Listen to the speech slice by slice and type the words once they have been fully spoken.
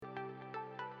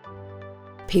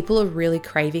People are really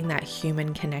craving that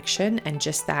human connection and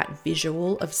just that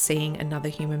visual of seeing another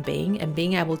human being and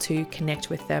being able to connect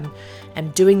with them.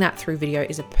 And doing that through video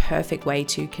is a perfect way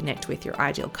to connect with your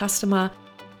ideal customer.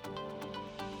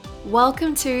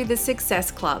 Welcome to the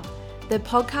Success Club, the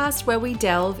podcast where we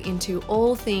delve into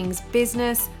all things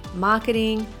business,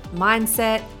 marketing,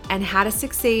 mindset, and how to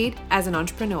succeed as an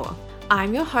entrepreneur.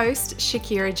 I'm your host,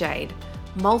 Shakira Jade,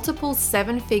 multiple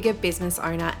seven-figure business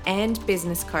owner and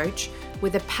business coach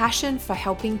with a passion for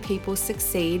helping people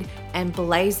succeed and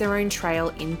blaze their own trail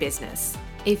in business.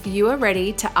 If you are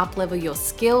ready to uplevel your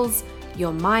skills,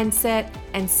 your mindset,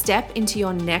 and step into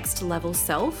your next level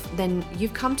self, then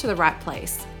you've come to the right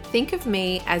place. Think of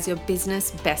me as your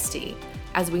business bestie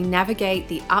as we navigate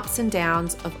the ups and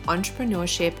downs of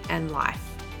entrepreneurship and life.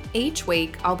 Each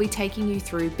week, I'll be taking you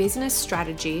through business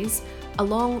strategies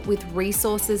along with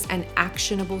resources and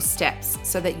actionable steps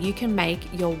so that you can make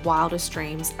your wildest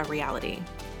dreams a reality.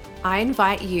 I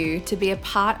invite you to be a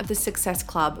part of the Success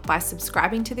Club by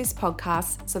subscribing to this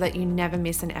podcast so that you never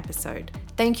miss an episode.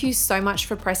 Thank you so much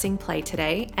for pressing play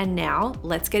today, and now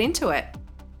let's get into it.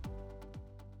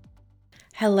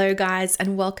 Hello guys,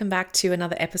 and welcome back to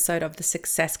another episode of the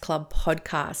Success Club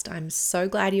podcast. I'm so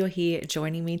glad you're here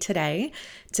joining me today.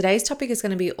 Today's topic is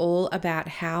going to be all about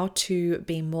how to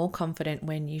be more confident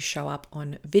when you show up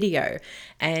on video.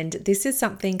 And this is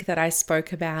something that I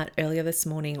spoke about earlier this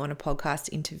morning on a podcast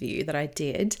interview that I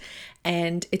did.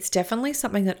 And it's definitely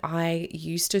something that I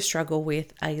used to struggle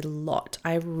with a lot.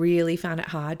 I really found it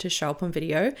hard to show up on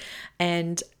video,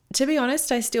 and to be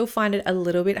honest, I still find it a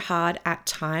little bit hard at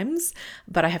times,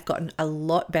 but I have gotten a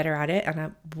lot better at it and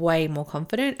I'm way more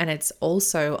confident, and it's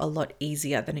also a lot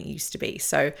easier than it used to be.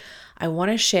 So I want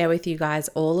to share with you guys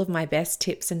all of my best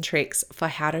tips and tricks for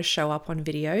how to show up on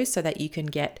video so that you can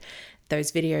get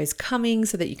those videos coming,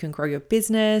 so that you can grow your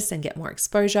business and get more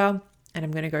exposure. And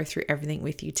I'm going to go through everything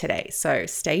with you today. So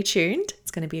stay tuned.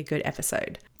 It's going to be a good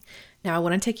episode. Now, I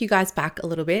want to take you guys back a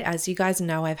little bit. As you guys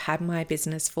know, I've had my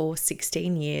business for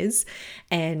 16 years,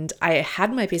 and I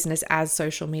had my business as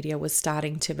social media was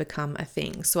starting to become a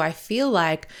thing. So I feel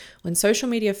like when social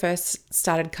media first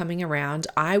started coming around,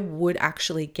 I would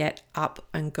actually get up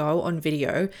and go on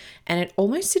video, and it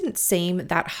almost didn't seem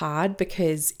that hard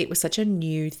because it was such a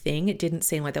new thing. It didn't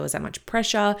seem like there was that much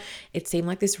pressure. It seemed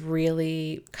like this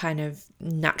really kind of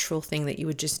natural thing that you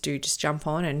would just do, just jump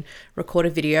on and record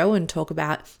a video and talk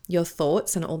about your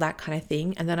thoughts and all that kind of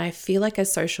thing. And then I feel like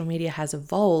as social media has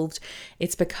evolved,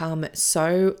 it's become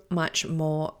so much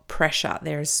more pressure.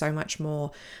 There is so much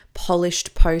more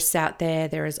polished posts out there.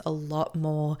 There is a lot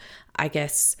more, I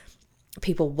guess,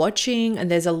 people watching,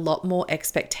 and there's a lot more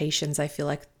expectations, I feel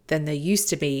like, than there used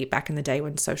to be back in the day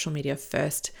when social media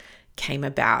first came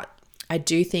about. I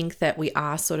do think that we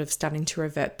are sort of starting to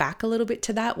revert back a little bit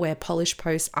to that, where polished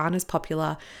posts aren't as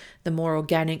popular. The more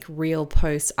organic, real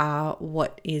posts are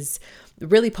what is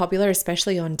really popular,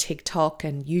 especially on TikTok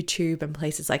and YouTube and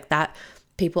places like that.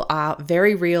 People are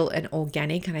very real and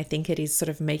organic, and I think it is sort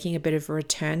of making a bit of a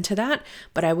return to that.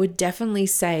 But I would definitely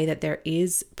say that there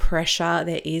is pressure,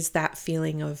 there is that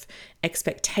feeling of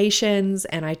expectations,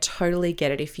 and I totally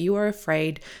get it. If you are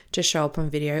afraid to show up on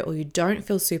video or you don't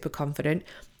feel super confident,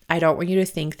 I don't want you to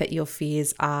think that your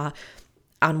fears are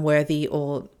unworthy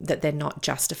or that they're not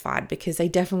justified, because they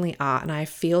definitely are. And I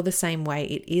feel the same way.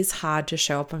 It is hard to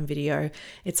show up on video.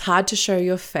 It's hard to show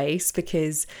your face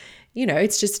because, you know,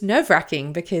 it's just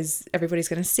nerve-wracking because everybody's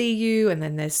going to see you, and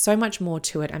then there's so much more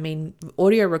to it. I mean,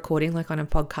 audio recording, like on a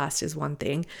podcast, is one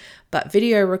thing, but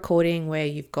video recording where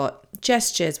you've got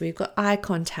gestures, we've got eye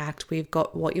contact, we've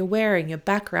got what you're wearing, your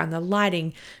background, the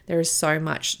lighting, there is so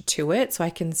much to it. So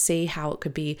I can see how it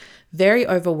could be very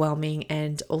overwhelming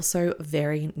and also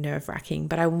very nerve-wracking.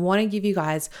 But I want to give you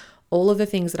guys all of the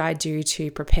things that I do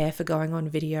to prepare for going on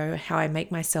video, how I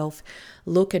make myself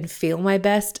look and feel my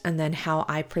best, and then how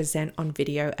I present on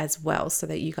video as well, so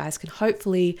that you guys can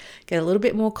hopefully get a little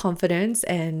bit more confidence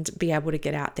and be able to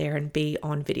get out there and be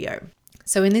on video.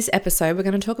 So in this episode, we're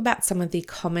going to talk about some of the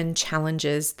common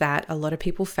challenges that a lot of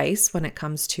people face when it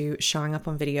comes to showing up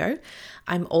on video.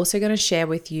 I'm also going to share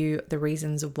with you the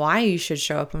reasons why you should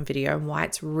show up on video and why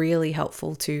it's really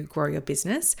helpful to grow your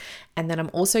business. And then I'm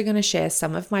also going to share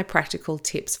some of my practical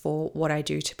tips for what I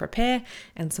do to prepare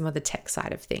and some of the tech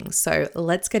side of things. So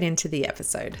let's get into the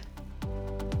episode.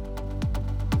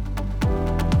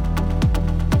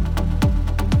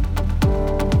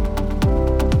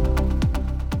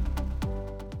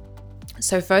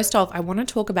 So first off, I want to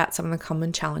talk about some of the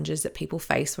common challenges that people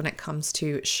face when it comes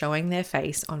to showing their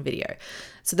face on video.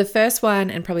 So the first one,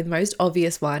 and probably the most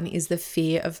obvious one, is the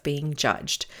fear of being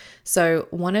judged. So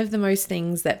one of the most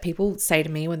things that people say to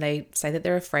me when they say that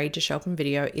they're afraid to show up in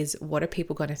video is, what are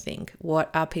people going to think? What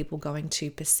are people going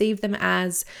to perceive them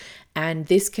as? And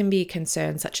this can be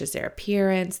concerns such as their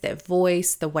appearance, their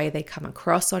voice, the way they come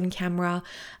across on camera.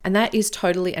 And that is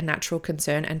totally a natural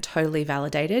concern and totally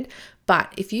validated.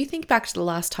 But if you think back to the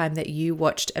last time that you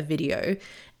watched a video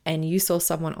and you saw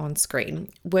someone on screen,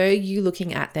 were you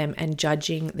looking at them and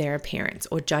judging their appearance,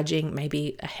 or judging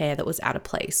maybe a hair that was out of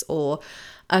place, or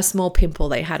a small pimple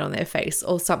they had on their face,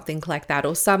 or something like that,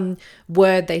 or some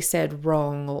word they said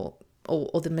wrong,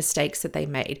 or the mistakes that they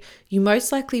made? You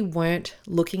most likely weren't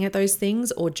looking at those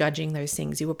things or judging those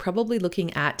things. You were probably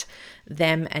looking at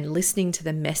them and listening to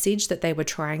the message that they were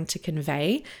trying to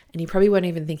convey. And you probably weren't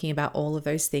even thinking about all of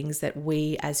those things that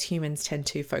we as humans tend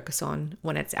to focus on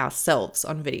when it's ourselves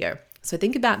on video. So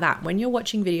think about that. When you're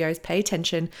watching videos, pay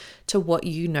attention to what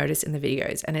you notice in the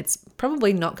videos. And it's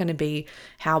probably not going to be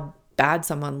how bad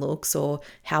someone looks or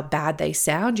how bad they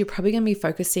sound. You're probably going to be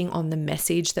focusing on the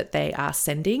message that they are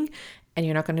sending, and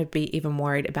you're not going to be even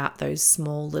worried about those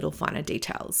small little finer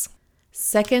details.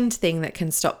 Second thing that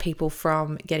can stop people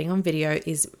from getting on video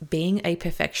is being a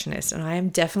perfectionist. And I am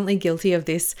definitely guilty of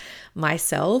this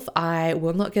myself. I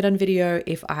will not get on video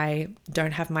if I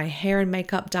don't have my hair and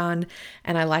makeup done,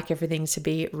 and I like everything to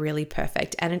be really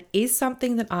perfect. And it is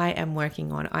something that I am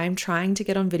working on. I am trying to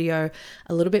get on video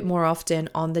a little bit more often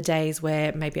on the days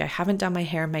where maybe I haven't done my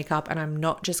hair and makeup, and I'm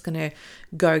not just going to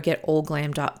go get all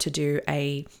glammed up to do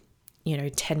a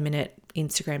 10-minute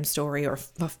Instagram story, or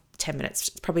 10 minutes,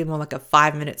 it's probably more like a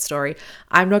 5-minute story.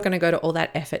 I'm not going to go to all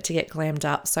that effort to get glammed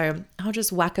up. So I'll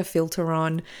just whack a filter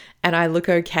on and I look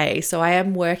okay. So I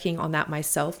am working on that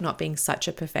myself, not being such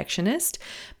a perfectionist,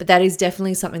 but that is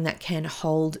definitely something that can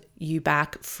hold you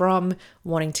back from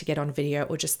wanting to get on video,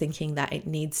 or just thinking that it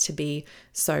needs to be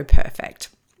so perfect.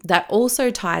 That also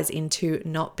ties into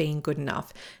not being good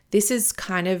enough. This is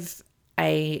kind of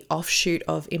a offshoot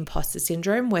of imposter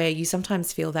syndrome, where you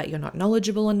sometimes feel that you're not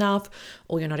knowledgeable enough,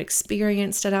 or you're not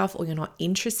experienced enough, or you're not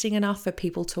interesting enough for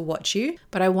people to watch you.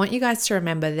 But I want you guys to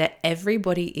remember that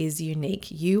everybody is unique.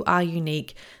 You are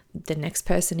unique. The next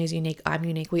person is unique. I'm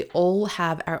unique. We all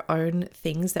have our own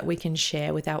things that we can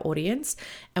share with our audience,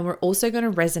 and we're also going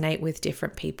to resonate with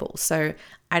different people. So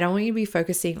I don't want you to be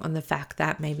focusing on the fact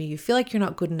that maybe you feel like you're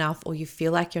not good enough, or you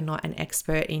feel like you're not an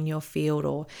expert in your field,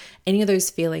 or any of those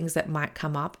feelings that might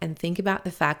come up, and think about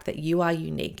the fact that you are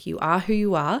unique. You are who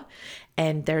you are,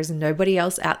 and there is nobody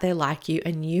else out there like you,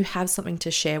 and you have something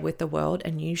to share with the world,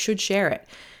 and you should share it.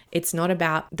 It's not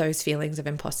about those feelings of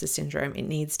imposter syndrome. It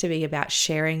needs to be about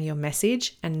sharing your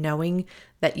message and knowing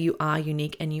that you are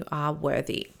unique and you are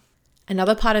worthy.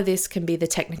 Another part of this can be the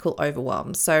technical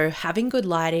overwhelm. So having good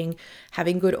lighting,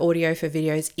 having good audio for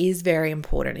videos is very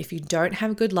important. If you don't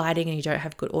have good lighting and you don't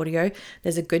have good audio,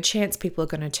 there's a good chance people are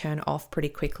going to turn off pretty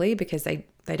quickly, because they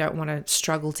don't want to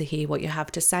struggle to hear what you have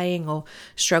to saying, or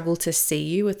struggle to see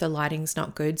you if the lighting's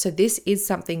not good. So this is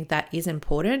something that is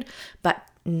important, but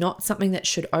not something that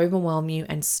should overwhelm you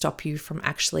and stop you from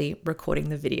actually recording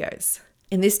the videos.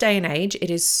 In this day and age,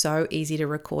 it is so easy to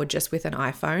record just with an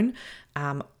iPhone.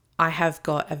 I have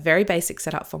got a very basic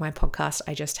setup for my podcast.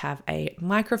 I just have a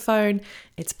microphone,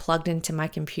 it's plugged into my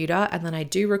computer, and then I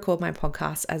do record my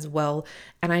podcast as well,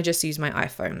 and I just use my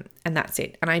iPhone, and that's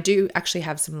it. And I do actually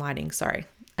have some lighting,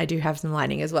 I do have some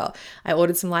lighting as well. I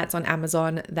ordered some lights on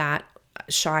Amazon that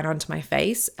shine onto my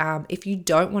face. If you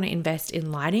don't want to invest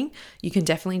in lighting, you can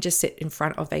definitely just sit in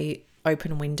front of a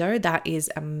open window. That is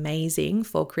amazing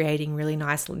for creating really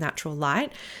nice natural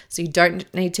light. So you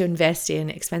don't need to invest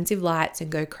in expensive lights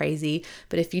and go crazy.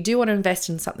 But if you do want to invest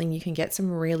in something, you can get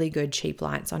some really good cheap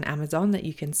lights on Amazon that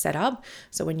you can set up.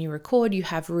 So when you record, you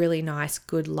have really nice,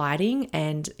 good lighting,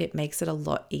 and it makes it a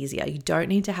lot easier. You don't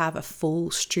need to have a full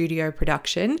studio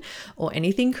production or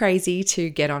anything crazy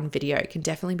to get on video. It can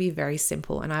definitely be very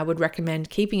simple, and I would recommend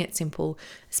keeping it simple,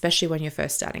 especially when you're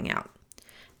first starting out.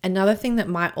 Another thing that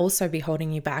might also be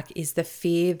holding you back is the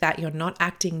fear that you're not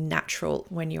acting natural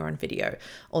when you're on video,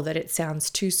 or that it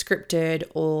sounds too scripted,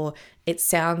 or it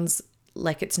sounds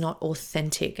like it's not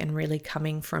authentic and really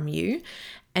coming from you.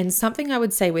 And something I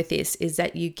would say with this is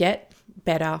that you get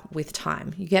better with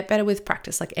time. You get better with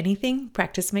practice. Like anything,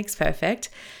 practice makes perfect.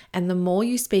 And the more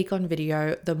you speak on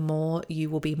video, the more you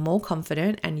will be more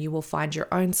confident, and you will find your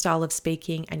own style of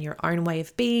speaking and your own way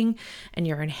of being and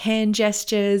your own hand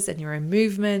gestures and your own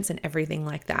movements and everything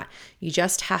like that. You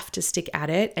just have to stick at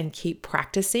it and keep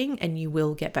practicing, and you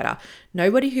will get better.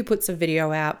 Nobody who puts a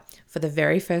video out for the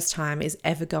very first time is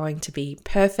ever going to be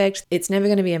perfect. It's never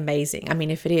going to be amazing. I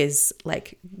mean, if it is,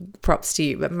 like, props to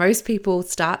you. But most people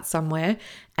start somewhere somewhere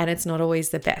and it's not always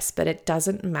the best, but it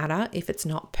doesn't matter if it's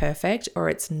not perfect or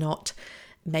it's not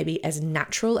maybe as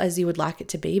natural as you would like it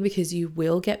to be, because you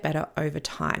will get better over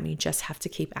time. You just have to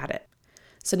keep at it.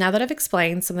 So now that I've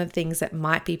explained some of the things that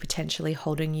might be potentially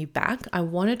holding you back, I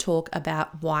want to talk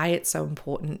about why it's so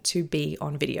important to be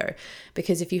on video.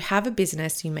 Because if you have a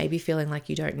business, you may be feeling like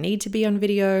you don't need to be on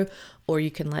video, or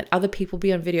you can let other people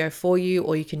be on video for you,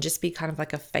 or you can just be kind of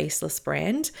like a faceless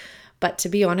brand. But to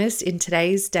be honest, in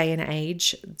today's day and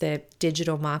age, the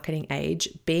digital marketing age,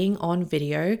 being on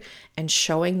video and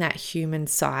showing that human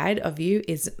side of you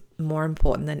is more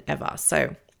important than ever.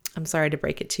 So I'm sorry to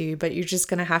break it to you, but you're just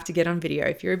going to have to get on video.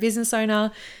 If you're a business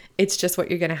owner, it's just what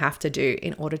you're going to have to do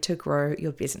in order to grow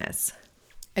your business.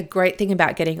 A great thing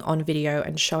about getting on video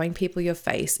and showing people your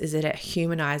face is that it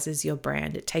humanizes your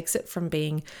brand. It takes it from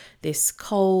being this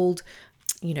cold,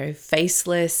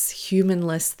 faceless,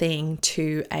 humanless thing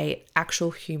to a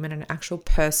actual human and actual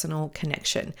personal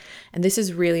connection. And this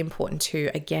is really important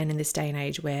too, again, in this day and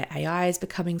age where AI is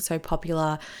becoming so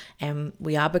popular and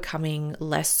we are becoming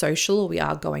less social, we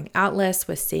are going out less,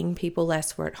 we're seeing people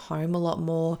less, we're at home a lot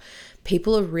more.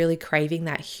 People are really craving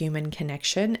that human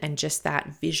connection and just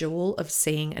that visual of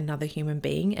seeing another human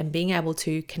being and being able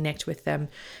to connect with them.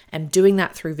 And doing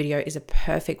that through video is a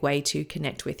perfect way to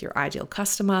connect with your ideal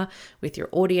customer, with your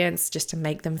audience, just to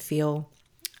make them feel,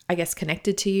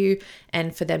 connected to you,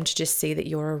 and for them to just see that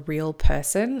you're a real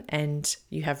person and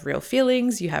you have real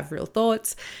feelings, you have real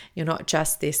thoughts. You're not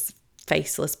just this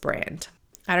faceless brand.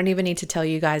 I don't even need to tell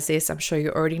you guys this, I'm sure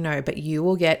you already know, but you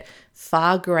will get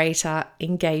far greater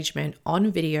engagement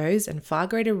on videos and far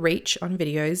greater reach on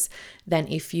videos than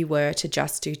if you were to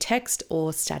just do text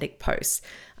or static posts.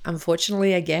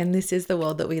 Unfortunately, again, this is the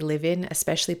world that we live in,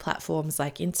 especially platforms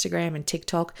like Instagram and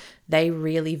TikTok. They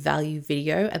really value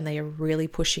video and they are really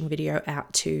pushing video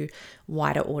out to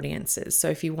wider audiences.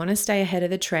 So if you want to stay ahead of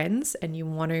the trends and you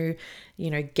want to,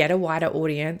 get a wider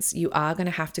audience, you are going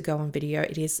to have to go on video.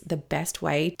 It is the best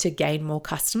way to gain more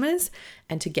customers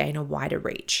and to gain a wider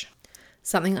reach.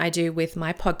 Something I do with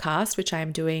my podcast, which I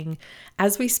am doing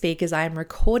as we speak, is I am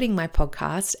recording my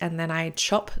podcast and then I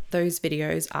chop those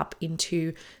videos up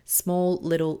into small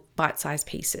little bite-sized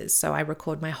pieces. So I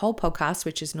record my whole podcast,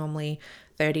 which is normally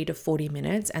 30 to 40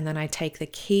 minutes, and then I take the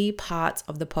key parts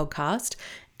of the podcast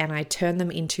and I turn them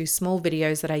into small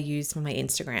videos that I use for my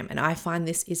Instagram. And I find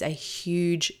this is a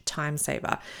huge time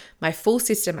saver. My full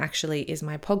system actually is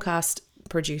my podcast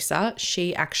producer.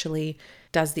 She actually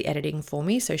does the editing for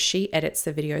me. So she edits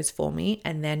the videos for me.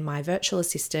 And then my virtual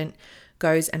assistant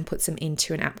goes and puts them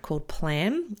into an app called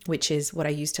Plan, which is what I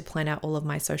use to plan out all of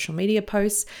my social media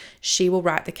posts. She will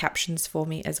write the captions for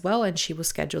me as well, and she will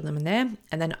schedule them in there.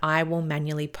 And then I will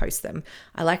manually post them.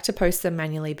 I like to post them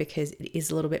manually because it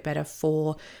is a little bit better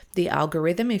for the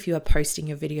algorithm if you are posting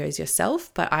your videos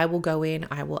yourself. But I will go in,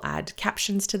 I will add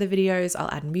captions to the videos, I'll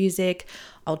add music,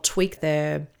 I'll tweak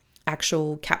the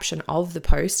actual caption of the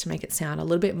post to make it sound a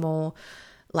little bit more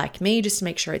like me, just to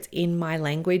make sure it's in my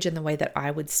language and the way that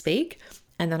I would speak.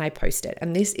 And then I post it.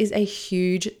 And this is a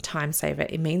huge time saver.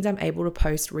 It means I'm able to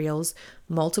post reels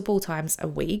multiple times a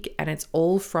week. And it's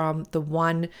all from the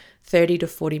one 30 to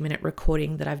 40 minute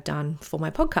recording that I've done for my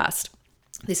podcast.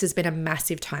 This has been a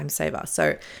massive time saver.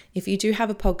 So if you do have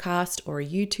a podcast or a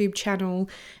YouTube channel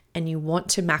and you want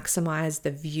to maximize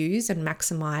the views and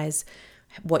maximize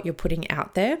what you're putting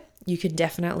out there, you can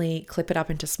definitely clip it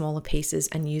up into smaller pieces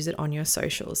and use it on your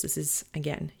socials. This is,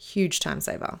 again, huge time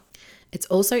saver. It's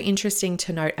also interesting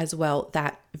to note as well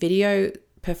that video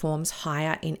performs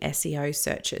higher in SEO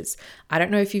searches. I don't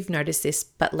know if you've noticed this,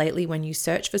 but lately when you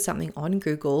search for something on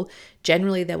Google,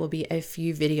 generally there will be a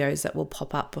few videos that will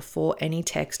pop up before any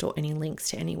text or any links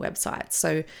to any website.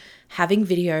 So having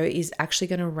video is actually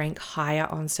going to rank higher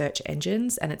on search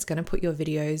engines, and it's going to put your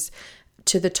videos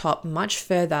to the top much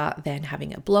further than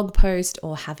having a blog post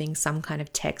or having some kind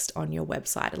of text on your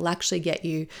website. It'll actually get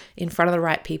you in front of the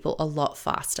right people a lot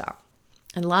faster.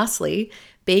 And lastly,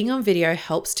 being on video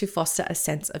helps to foster a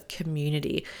sense of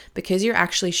community because you're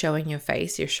actually showing your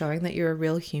face, you're showing that you're a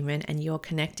real human and you're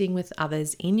connecting with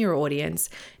others in your audience.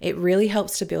 It really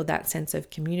helps to build that sense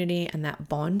of community and that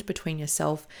bond between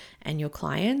yourself and your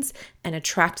clients and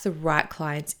attract the right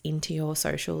clients into your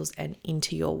socials and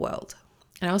into your world.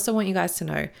 And I also want you guys to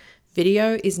know,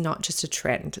 video is not just a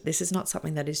trend. This is not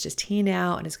something that is just here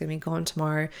now and is going to be gone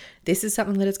tomorrow. This is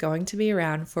something that is going to be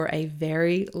around for a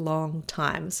very long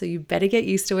time. So you better get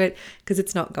used to it because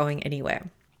it's not going anywhere.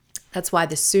 That's why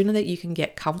the sooner that you can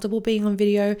get comfortable being on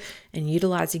video and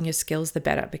utilizing your skills, the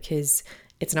better, because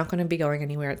it's not going to be going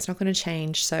anywhere. It's not going to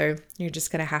change. So you're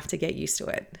just going to have to get used to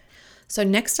it. So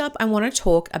next up, I want to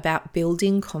talk about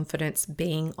building confidence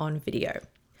being on video.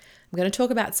 I'm going to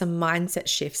talk about some mindset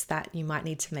shifts that you might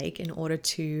need to make in order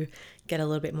to get a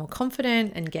little bit more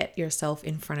confident and get yourself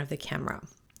in front of the camera.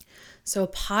 So a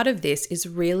part of this is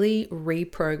really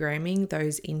reprogramming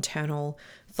those internal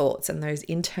thoughts and those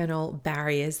internal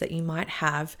barriers that you might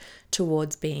have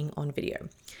towards being on video.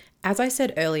 As I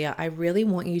said earlier, I really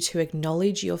want you to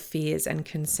acknowledge your fears and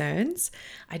concerns.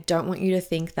 I don't want you to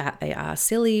think that they are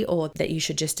silly or that you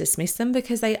should just dismiss them,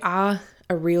 because they are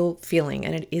a real feeling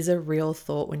and it is a real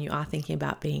thought when you are thinking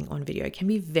about being on video. It can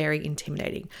be very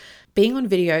intimidating. Being on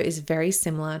video is very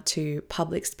similar to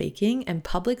public speaking, and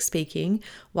public speaking,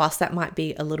 whilst that might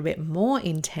be a little bit more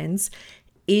intense,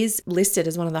 is listed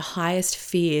as one of the highest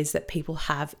fears that people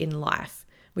have in life,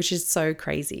 which is so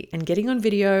crazy. And getting on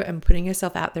video and putting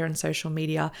yourself out there on social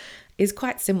media is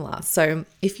quite similar. So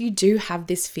if you do have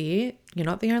this fear, you're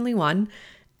not the only one,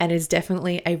 and it's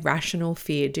definitely a rational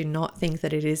fear. Do not think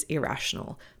that it is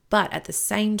irrational. But at the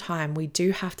same time, we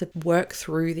do have to work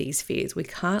through these fears. We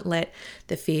can't let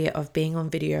the fear of being on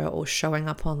video or showing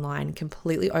up online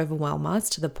completely overwhelm us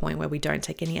to the point where we don't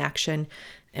take any action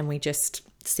and we just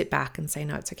sit back and say,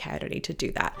 no, it's okay, I don't need to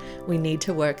do that. We need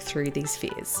to work through these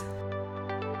fears.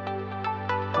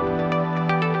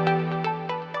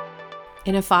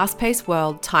 In a fast-paced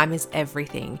world, time is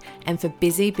everything. And for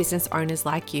busy business owners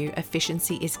like you,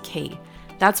 efficiency is key.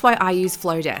 That's why I use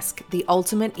Flowdesk, the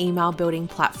ultimate email building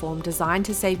platform designed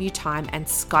to save you time and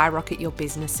skyrocket your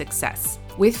business success.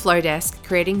 With Flowdesk,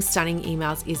 creating stunning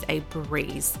emails is a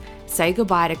breeze. Say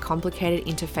goodbye to complicated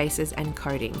interfaces and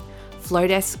coding.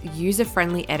 Flowdesk's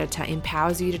user-friendly editor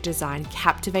empowers you to design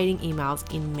captivating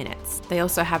emails in minutes. They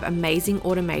also have amazing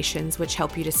automations which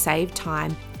help you to save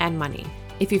time and money.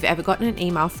 If you've ever gotten an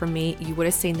email from me, you would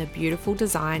have seen the beautiful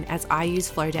design as I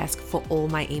use Flowdesk for all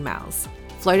my emails.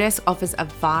 Flowdesk offers a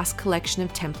vast collection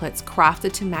of templates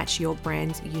crafted to match your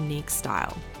brand's unique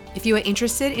style. If you are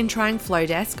interested in trying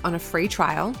Flowdesk on a free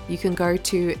trial, you can go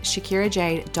to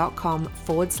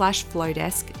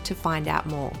shakirajade.com/Flowdesk to find out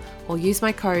more, or use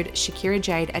my code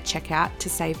ShakiraJade at checkout to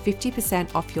save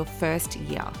 50% off your first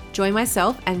year. Join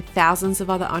myself and thousands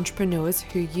of other entrepreneurs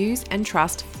who use and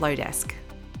trust Flowdesk.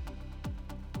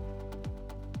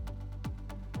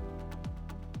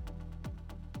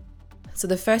 So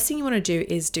the first thing you want to do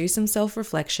is do some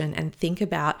self-reflection and think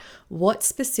about what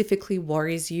specifically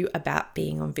worries you about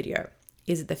being on video.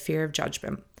 Is it the fear of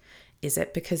judgment? Is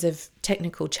it because of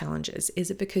technical challenges?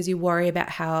 Is it because you worry about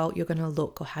how you're going to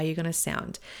look or how you're going to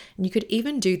sound? And you could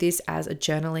even do this as a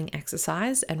journaling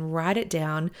exercise and write it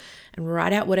down and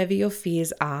write out whatever your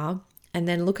fears are, and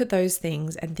then look at those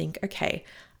things and think, okay,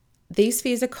 these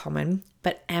fears are common,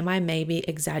 but am I maybe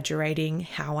exaggerating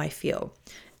how I feel?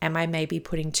 Am I maybe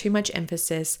putting too much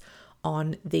emphasis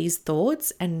on these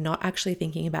thoughts and not actually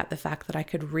thinking about the fact that I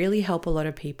could really help a lot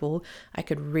of people? I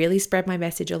could really spread my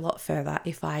message a lot further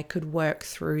if I could work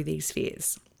through these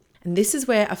fears. And this is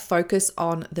where a focus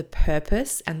on the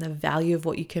purpose and the value of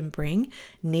what you can bring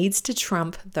needs to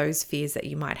trump those fears that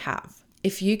you might have.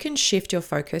 If you can shift your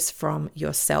focus from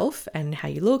yourself and how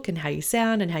you look and how you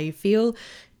sound and how you feel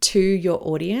to your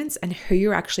audience and who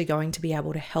you're actually going to be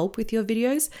able to help with your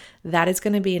videos, that is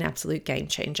going to be an absolute game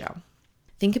changer.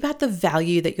 Think about the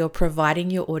value that you're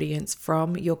providing your audience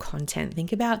from your content.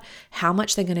 Think about how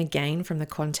much they're going to gain from the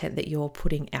content that you're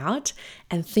putting out,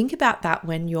 and think about that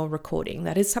when you're recording.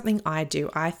 That is something I do.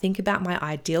 I think about my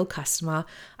ideal customer.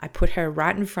 I put her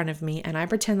right in front of me and I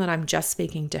pretend that I'm just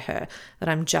speaking to her, that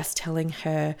I'm just telling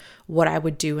her what I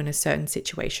would do in a certain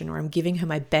situation, or I'm giving her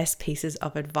my best pieces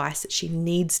of advice that she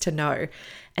needs to know.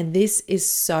 And this is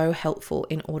so helpful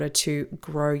in order to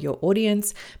grow your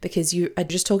audience, because you are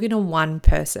just talking to one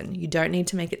person. You don't need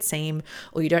to make it seem,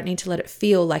 or you don't need to let it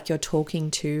feel like you're talking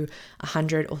to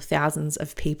 100 or thousands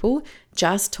of people.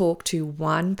 Just talk to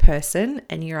one person,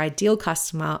 and your ideal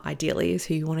customer ideally is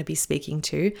who you want to be speaking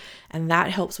to. And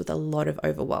that helps with a lot of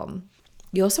overwhelm.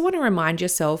 You also want to remind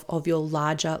yourself of your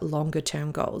larger, longer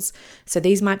term goals. So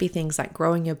these might be things like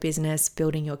growing your business,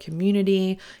 building your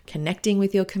community, connecting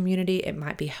with your community. It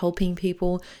might be helping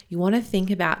people. You want to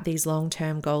think about these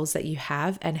long-term goals that you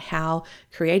have and how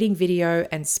creating video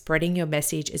and spreading your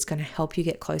message is going to help you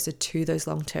get closer to those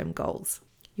long-term goals.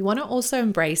 You want to also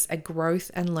embrace a growth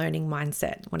and learning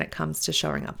mindset when it comes to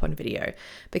showing up on video,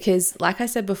 because like I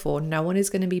said before, no one is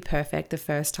going to be perfect the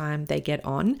first time they get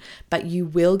on, but you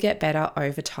will get better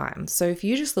over time. So if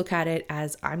you just look at it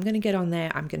as, I'm going to get on there,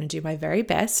 I'm going to do my very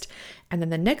best, and then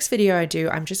the next video I do,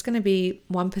 I'm just going to be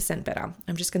 1% better.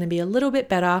 I'm just going to be a little bit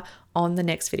better on the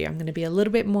next video. I'm going to be a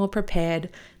little bit more prepared.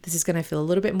 This is going to feel a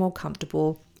little bit more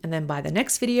comfortable. And then by the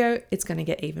next video, it's going to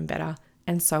get even better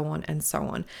and so on and so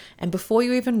on. And before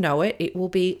you even know it, it will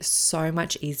be so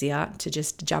much easier to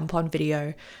just jump on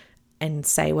video and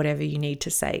say whatever you need to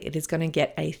say. It is going to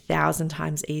get 1,000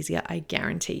 times easier, I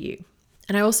guarantee you.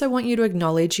 And I also want you to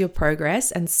acknowledge your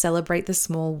progress and celebrate the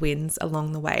small wins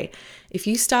along the way. If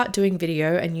you start doing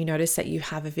video and you notice that you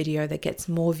have a video that gets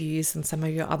more views than some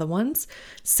of your other ones,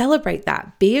 celebrate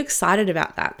that. Be excited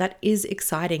about that. That is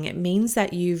exciting. It means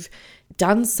that you've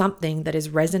done something that is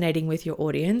resonating with your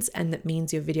audience, and that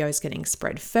means your video is getting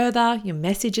spread further, your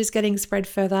message is getting spread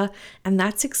further, and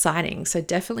that's exciting. So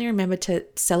definitely remember to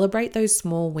celebrate those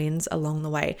small wins along the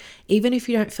way. Even if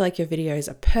you don't feel like your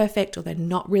videos are perfect or they're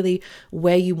not really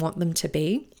where you want them to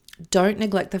be, don't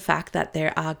neglect the fact that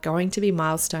there are going to be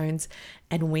milestones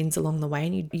and wins along the way,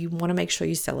 and you want to make sure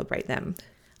you celebrate them.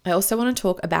 I also want to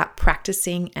talk about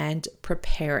practicing and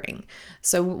preparing.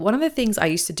 So one of the things I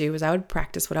used to do was I would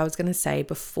practice what I was going to say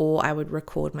before I would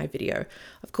record my video.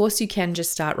 Of course, you can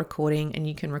just start recording and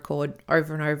you can record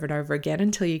over and over and over again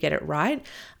until you get it right.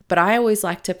 But I always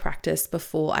like to practice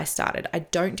before I started. I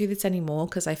don't do this anymore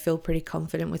because I feel pretty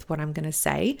confident with what I'm going to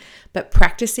say. But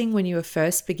practicing when you are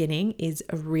first beginning is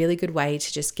a really good way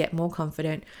to just get more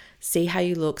confident, see how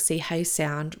you look, see how you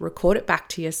sound, record it back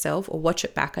to yourself, or watch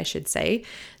it back, I should say,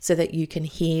 so that you can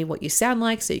hear what you sound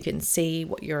like, so you can see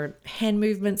what your hand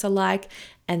movements are like.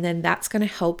 And then that's going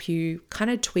to help you kind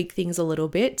of tweak things a little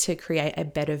bit to create a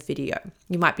better video.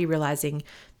 You might be realizing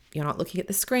you're not looking at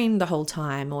the screen the whole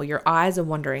time, or your eyes are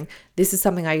wandering. This is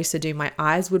something I used to do. My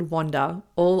eyes would wander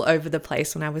all over the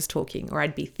place when I was talking, or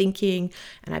I'd be thinking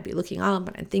and I'd be looking up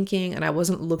and thinking, and I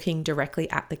wasn't looking directly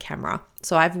at the camera.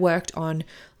 So I've worked on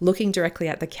looking directly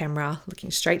at the camera,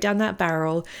 looking straight down that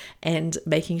barrel, and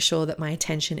making sure that my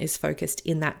attention is focused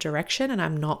in that direction and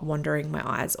I'm not wandering my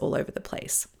eyes all over the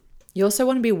place. You also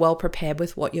want to be well prepared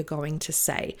with what you're going to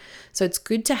say. So it's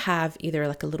good to have either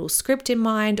like a little script in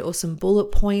mind or some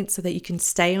bullet points so that you can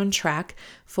stay on track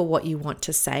for what you want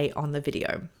to say on the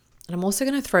video. And I'm also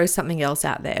going to throw something else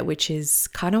out there, which is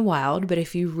kind of wild, but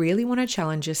if you really want to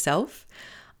challenge yourself,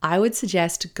 I would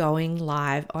suggest going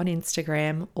live on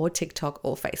Instagram or TikTok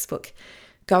or Facebook.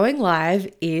 Going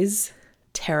live is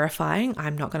terrifying.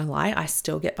 I'm not going to lie. I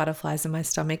still get butterflies in my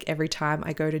stomach every time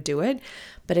I go to do it,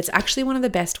 but it's actually one of the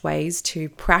best ways to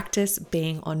practice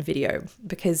being on video,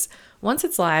 because once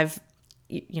it's live,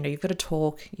 you've got to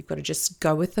talk, you've got to just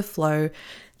go with the flow.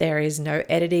 There is no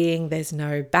editing, there's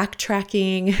no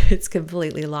backtracking. It's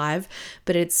completely live,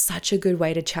 but it's such a good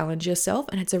way to challenge yourself,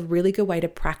 and it's a really good way to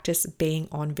practice being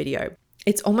on video.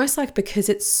 It's almost like, because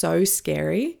it's so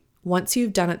scary, once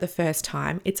you've done it the first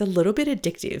time, it's a little bit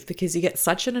addictive because you get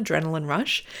such an adrenaline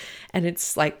rush, and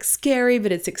it's like scary,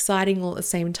 but it's exciting all at the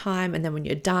same time. And then when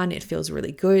you're done, it feels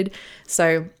really good.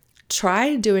 So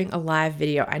try doing a live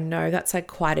video. I know that's like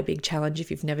quite a big challenge if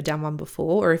you've never done one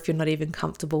before, or if you're not even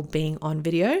comfortable being on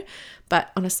video. But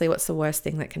honestly, what's the worst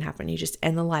thing that can happen? You just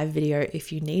end the live video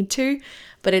if you need to.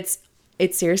 But it's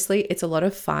seriously, it's a lot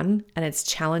of fun, and it's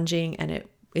challenging, and it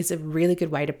is a really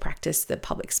good way to practice the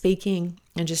public speaking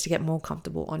and just to get more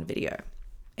comfortable on video.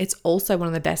 It's also one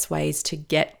of the best ways to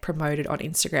get promoted on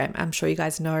Instagram. I'm sure you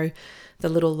guys know the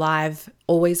little live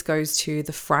always goes to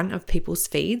the front of people's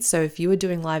feeds. So if you are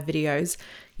doing live videos,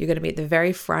 you're going to be at the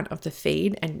very front of the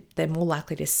feed, and they're more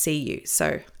likely to see you.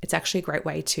 So it's actually a great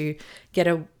way to get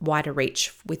a wider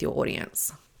reach with your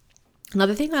audience.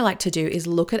 Another thing I like to do is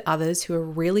look at others who are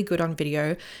really good on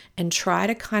video and try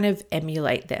to kind of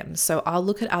emulate them. So I'll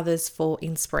look at others for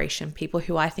inspiration, people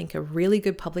who I think are really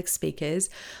good public speakers.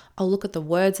 I'll look at the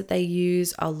words that they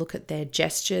use. I'll look at their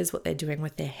gestures, what they're doing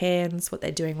with their hands, what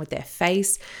they're doing with their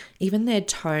face, even their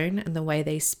tone and the way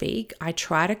they speak. I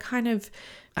try to kind of,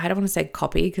 I don't want to say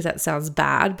copy because that sounds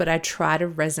bad, but I try to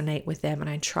resonate with them, and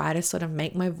I try to sort of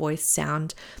make my voice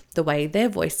sound the way their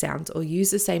voice sounds, or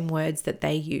use the same words that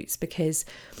they use. Because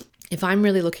if I'm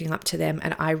really looking up to them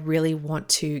and I really want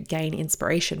to gain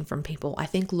inspiration from people, I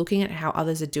think looking at how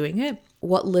others are doing it,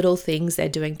 what little things they're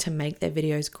doing to make their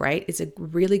videos great, is a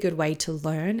really good way to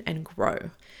learn and grow.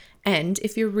 And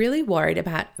if you're really worried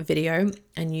about video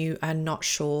and you are not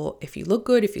sure if you look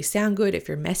good, if you sound good, if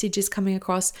your message is coming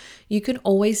across, you can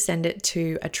always send it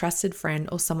to a trusted friend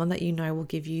or someone that you know will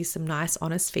give you some nice,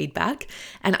 honest feedback,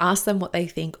 and ask them what they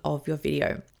think of your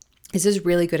video. This is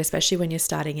really good, especially when you're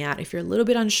starting out. If you're a little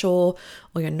bit unsure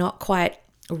or you're not quite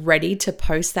ready to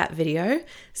post that video,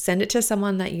 send it to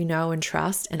someone that you know and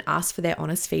trust and ask for their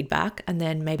honest feedback. And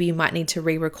then maybe you might need to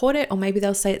re-record it, or maybe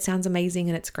they'll say it sounds amazing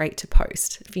and it's great to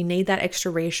post. If you need that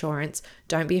extra reassurance,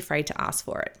 don't be afraid to ask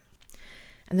for it.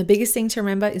 And the biggest thing to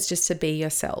remember is just to be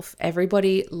yourself.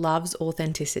 Everybody loves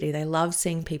authenticity. They love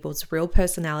seeing people's real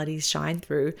personalities shine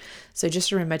through. So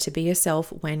just remember to be yourself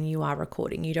when you are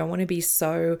recording. You don't want to be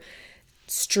so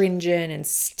stringent and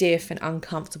stiff and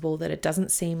uncomfortable that it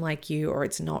doesn't seem like you or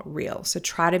it's not real. So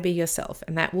try to be yourself,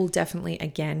 and that will definitely,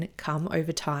 again, come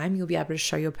over time. You'll be able to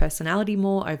show your personality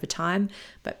more over time,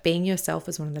 but being yourself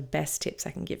is one of the best tips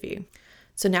I can give you.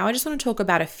 So now I just want to talk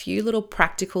about a few little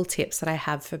practical tips that I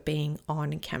have for being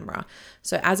on camera.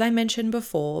 So as I mentioned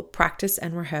before, practice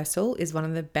and rehearsal is one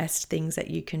of the best things that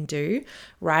you can do.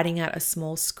 Writing out a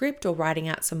small script or writing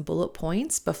out some bullet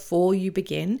points before you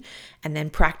begin, and then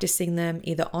practicing them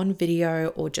either on video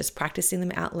or just practicing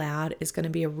them out loud is going to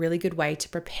be a really good way to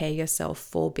prepare yourself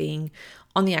for being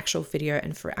on the actual video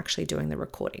and for actually doing the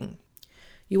recording.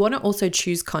 You want to also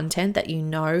choose content that you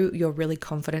know you're really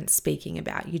confident speaking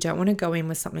about. You don't want to go in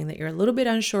with something that you're a little bit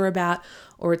unsure about,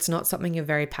 or it's not something you're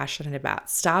very passionate about.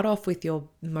 Start off with your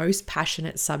most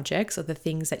passionate subjects or the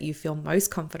things that you feel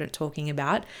most confident talking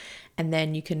about, and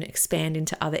then you can expand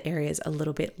into other areas a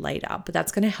little bit later. But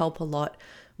that's going to help a lot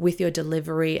with your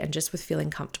delivery and just with feeling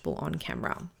comfortable on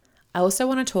camera. I also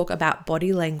want to talk about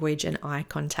body language and eye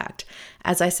contact.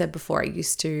 As I said before, I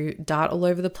used to dart all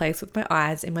over the place with my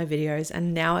eyes in my videos,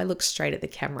 and now I look straight at the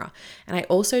camera. And I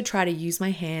also try to use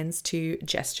my hands to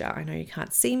gesture. I know you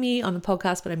can't see me on the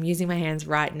podcast, but I'm using my hands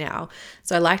right now.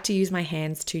 So I like to use my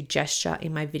hands to gesture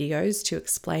in my videos to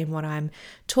explain what I'm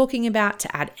talking about,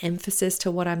 to add emphasis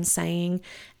to what I'm saying.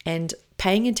 And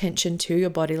paying attention to your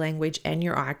body language and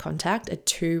your eye contact are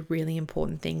two really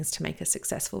important things to make a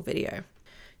successful video.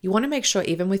 You want to make sure,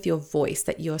 even with your voice,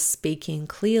 that you're speaking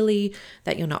clearly,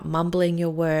 that you're not mumbling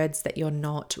your words, that you're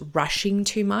not rushing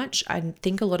too much. I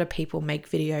think a lot of people make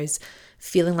videos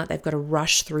feeling like they've got to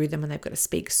rush through them and they've got to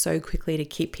speak so quickly to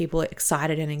keep people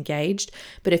excited and engaged.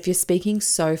 But if you're speaking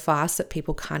so fast that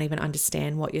people can't even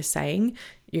understand what you're saying,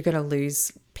 you're going to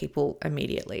lose people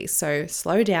immediately. So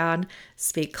slow down,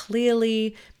 speak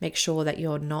clearly, make sure that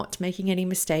you're not making any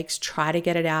mistakes. Try to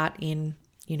get it out in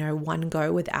one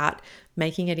go without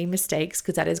making any mistakes,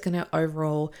 because that is going to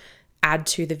overall add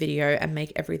to the video and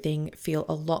make everything feel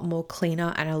a lot more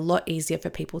cleaner and a lot easier for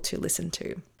people to listen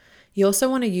to. You also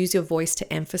want to use your voice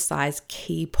to emphasize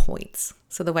key points.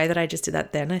 So the way that I just did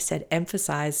that then, I said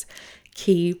emphasize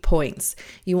key points.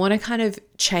 You want to kind of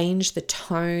change the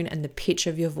tone and the pitch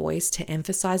of your voice to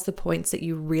emphasize the points that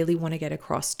you really want to get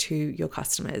across to your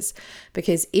customers.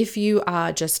 Because if you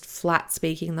are just flat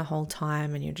speaking the whole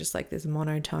time and you're just like this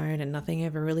monotone and nothing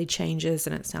ever really changes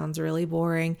and it sounds really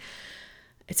boring,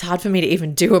 it's hard for me to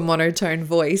even do a monotone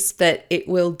voice, but it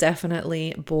will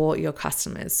definitely bore your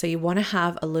customers. So you want to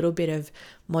have a little bit of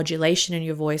modulation in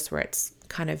your voice where it's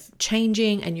kind of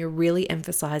changing and you're really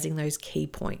emphasizing those key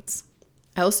points.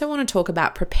 I also want to talk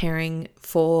about preparing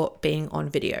for being on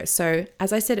video. So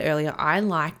as I said earlier, I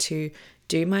like to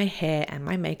do my hair and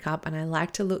my makeup, and I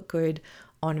like to look good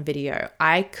on video.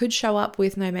 I could show up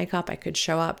with no makeup. I could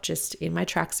show up just in my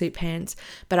tracksuit pants,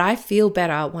 but I feel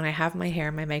better when I have my hair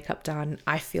and my makeup done.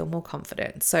 I feel more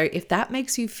confident. So if that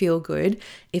makes you feel good,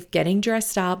 if getting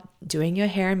dressed up, doing your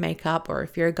hair and makeup, or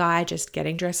if you're a guy, just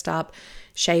getting dressed up,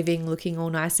 shaving, looking all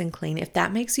nice and clean, if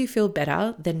that makes you feel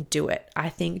better, then do it. I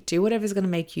think do whatever's going to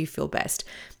make you feel best.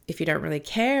 If you don't really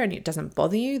care and it doesn't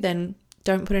bother you, then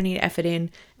don't put any effort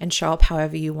in and show up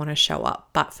however you want to show up.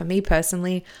 But for me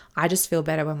personally, I just feel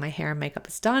better when my hair and makeup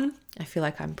is done. I feel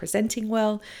like I'm presenting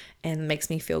well and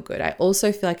makes me feel good. I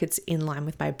also feel like it's in line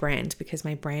with my brand, because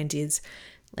my brand is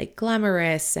like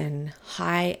glamorous and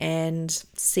high-end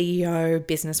CEO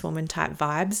businesswoman type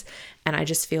vibes. And I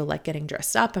just feel like getting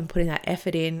dressed up and putting that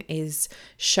effort in is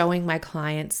showing my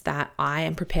clients that I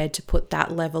am prepared to put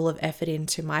that level of effort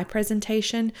into my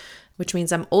presentation, which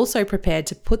means I'm also prepared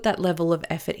to put that level of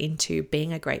effort into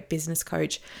being a great business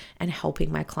coach and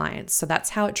helping my clients. So that's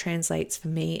how it translates for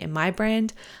me in my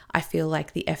brand. I feel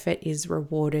like the effort is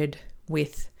rewarded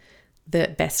with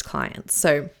the best clients.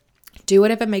 So do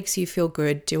whatever makes you feel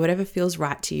good, do whatever feels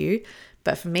right to you.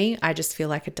 But for me, I just feel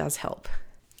like it does help.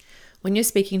 When you're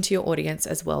speaking to your audience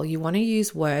as well, you want to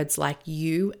use words like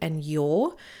you and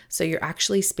your, so you're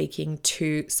actually speaking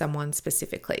to someone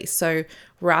specifically. So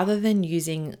rather than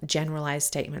using generalized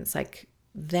statements like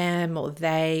them or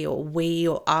they or we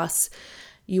or us,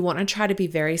 you want to try to be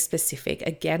very specific.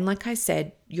 Again, like I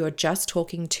said, you're just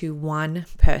talking to one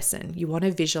person. You want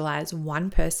to visualize one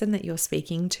person that you're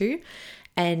speaking to,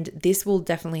 and this will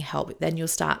definitely help. Then you'll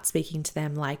start speaking to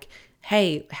them like,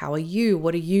 hey, how are you?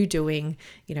 What are you doing?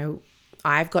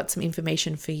 I've got some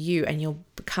information for you, and you'll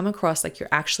come across like you're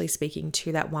actually speaking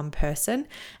to that one person,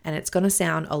 and it's going to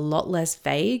sound a lot less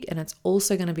vague, and it's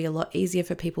also going to be a lot easier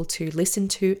for people to listen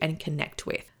to and connect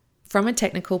with. From a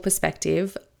technical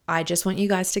perspective, I just want you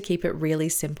guys to keep it really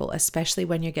simple, especially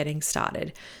when you're getting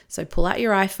started. So pull out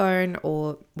your iPhone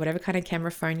or whatever kind of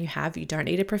camera phone you have. You don't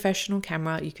need a professional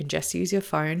camera. You can just use your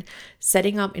phone.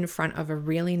 Setting up in front of a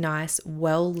really nice,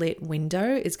 well-lit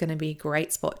window is going to be a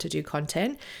great spot to do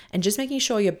content, and just making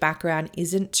sure your background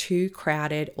isn't too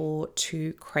crowded or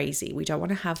too crazy. We don't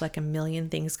want to have like a million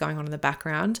things going on in the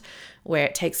background where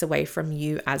it takes away from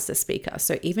you as the speaker.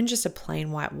 So even just a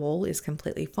plain white wall is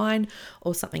completely fine,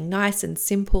 or something nice and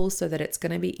simple so that it's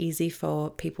going to be easy for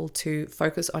people to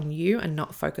focus on you and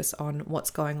not focus on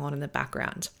what's going on in the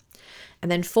background.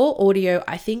 And then for audio,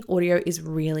 I think audio is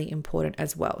really important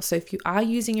as well. So if you are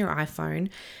using your iPhone,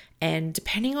 and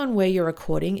depending on where you're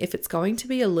recording, if it's going to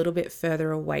be a little bit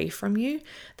further away from you,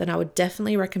 then I would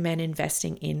definitely recommend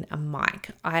investing in a mic.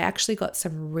 I actually got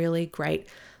some really great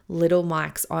little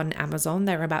mics on Amazon.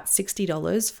 They're about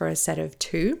 $60 for a set of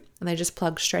 2, and they just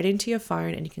plug straight into your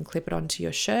phone and you can clip it onto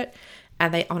your shirt.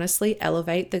 And they honestly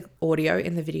elevate the audio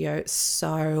in the video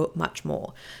so much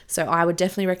more. So I would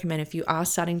definitely recommend, if you are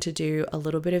starting to do a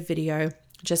little bit of video,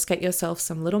 just get yourself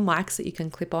some little mics that you can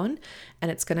clip on,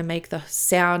 and it's going to make the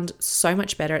sound so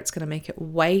much better. It's going to make it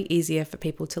way easier for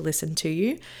people to listen to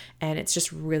you, and it's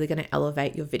just really going to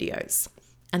elevate your videos.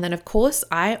 And then of course,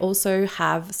 I also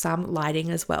have some lighting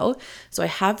as well. So I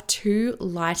have 2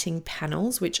 lighting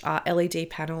panels, which are LED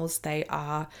panels. They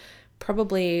are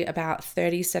probably about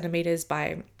 30 centimeters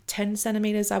by 10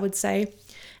 centimeters, I would say.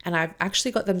 And I've actually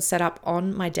got them set up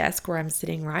on my desk where I'm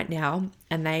sitting right now,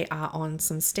 and they are on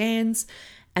some stands,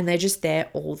 and they're just there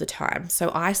all the time.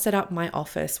 So I set up my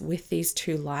office with these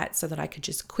 2 lights so that I could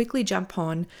just quickly jump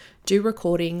on, do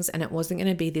recordings, and it wasn't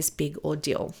going to be this big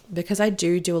ordeal. Because I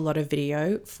do a lot of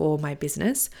video for my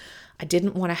business, I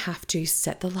didn't want to have to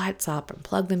set the lights up and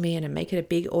plug them in and make it a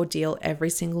big ordeal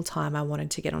every single time I wanted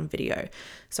to get on video.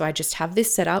 So I just have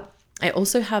this set up. I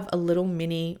also have a little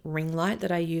mini ring light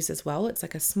that I use as well. It's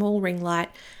like a small ring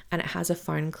light, and it has a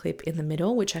phone clip in the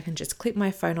middle, which I can just clip my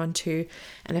phone onto.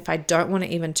 And if I don't want to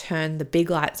even turn the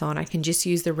big lights on, I can just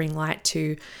use the ring light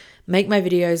to make my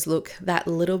videos look that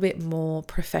little bit more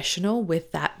professional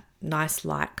with that nice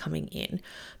light coming in.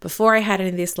 Before I had any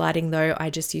of this lighting though,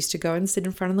 I just used to go and sit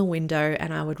in front of the window,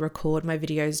 and I would record my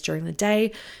videos during the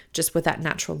day just with that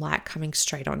natural light coming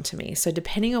straight onto me. So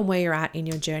depending on where you're at in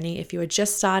your journey, if you are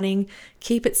just starting,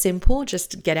 keep it simple,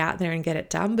 just get out there and get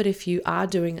it done. But if you are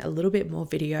doing a little bit more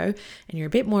video and you're a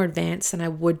bit more advanced, then I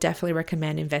would definitely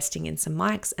recommend investing in some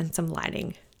mics and some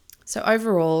lighting. So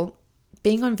overall,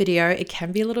 being on video, it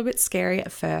can be a little bit scary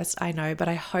at first, I know, but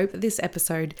I hope that this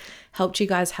episode helped you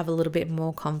guys have a little bit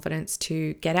more confidence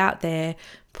to get out there,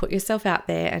 put yourself out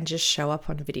there, and just show up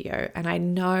on video. And I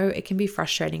know it can be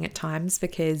frustrating at times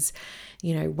because,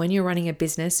 you know, when you're running a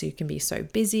business, you can be so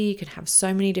busy, you can have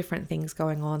so many different things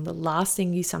going on. The last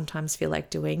thing you sometimes feel like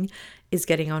doing is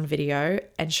getting on video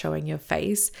and showing your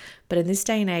face. But in this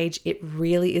day and age, it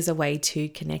really is a way to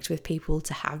connect with people,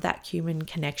 to have that human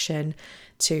connection,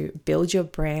 to build your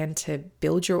brand, to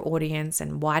build your audience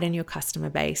and widen your customer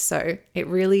base. So it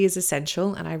really is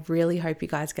essential, and I really hope you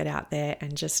guys get out there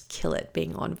and just kill it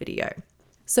being on video.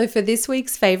 So for this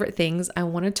week's favorite things, I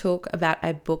want to talk about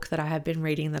a book that I have been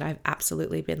reading that I've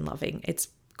absolutely been loving. It's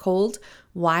called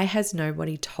Why Has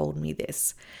Nobody Told Me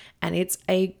This? And it's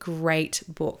a great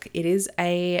book.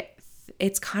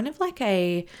 It's kind of like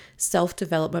a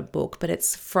self-development book, but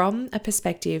it's from a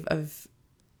perspective of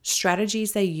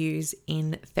strategies they use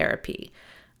in therapy.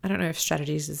 I don't know if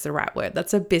strategies is the right word.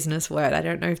 That's a business word. I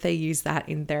don't know if they use that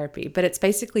in therapy, but it's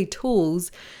basically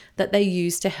tools that they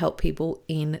use to help people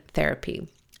in therapy.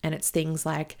 And it's things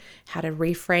like how to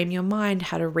reframe your mind,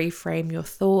 how to reframe your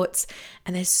thoughts.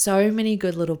 And there's so many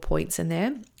good little points in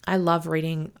there. I love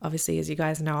reading. Obviously, as you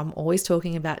guys know, I'm always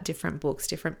talking about different books,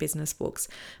 different business books.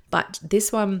 But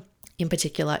this one in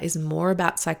particular is more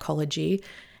about psychology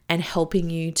and helping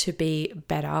you to be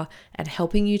better and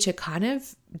helping you to kind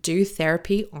of do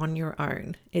therapy on your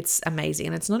own. It's amazing.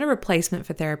 And it's not a replacement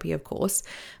for therapy, of course,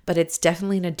 but it's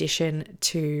definitely an addition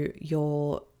to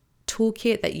your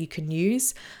toolkit that you can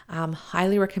use.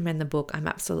 Highly recommend the book. I'm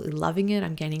absolutely loving it.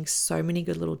 I'm gaining so many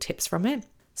good little tips from it.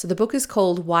 So the book is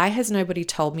called Why Has Nobody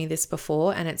Told Me This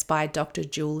Before? And it's by Dr.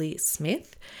 Julie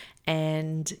Smith.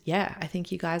 And yeah, I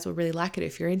think you guys will really like it.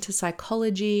 If you're into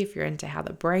psychology, if you're into how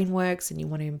the brain works and you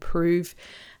want to improve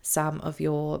some of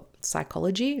your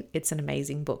psychology, it's an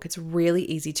amazing book. It's really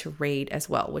easy to read as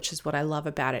well, which is what I love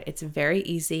about it. It's very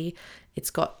easy. It's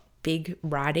got big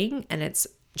writing and it's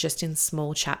just in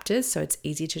small chapters. So it's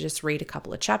easy to just read a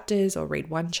couple of chapters or read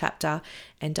one chapter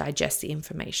and digest the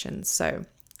information. So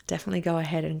definitely go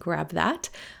ahead and grab that.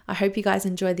 I hope you guys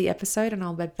enjoyed the episode, and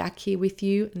I'll be back here with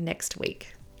you next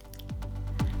week.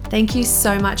 Thank you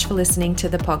so much for listening to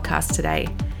the podcast today.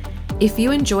 If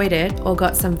you enjoyed it or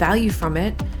got some value from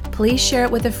it, please share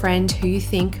it with a friend who you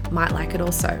think might like it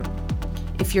also.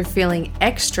 If you're feeling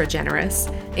extra generous,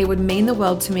 it would mean the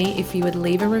world to me if you would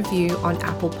leave a review on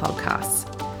Apple Podcasts.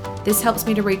 This helps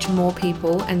me to reach more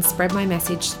people and spread my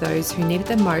message to those who need it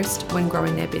the most when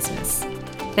growing their business.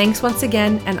 Thanks once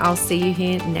again, and I'll see you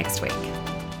here next week.